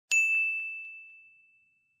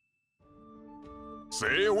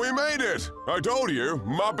See, we made it! I told you,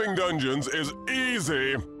 mopping dungeons is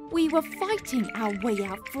easy! We were fighting our way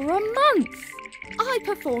out for a month. I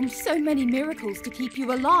performed so many miracles to keep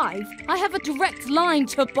you alive. I have a direct line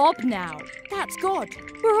to Bob now. That's God.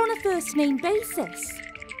 We're on a first-name basis.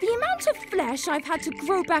 The amount of flesh I've had to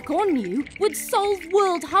grow back on you would solve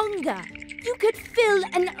world hunger. You could fill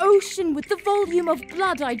an ocean with the volume of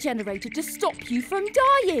blood I generated to stop you from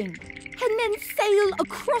dying. And then sail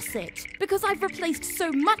across it, because I've replaced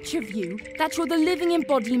so much of you that you're the living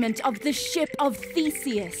embodiment of the ship of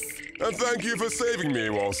Theseus. And thank you for saving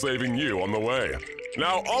me while saving you on the way.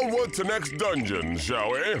 Now onward to next dungeon,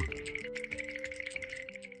 shall we?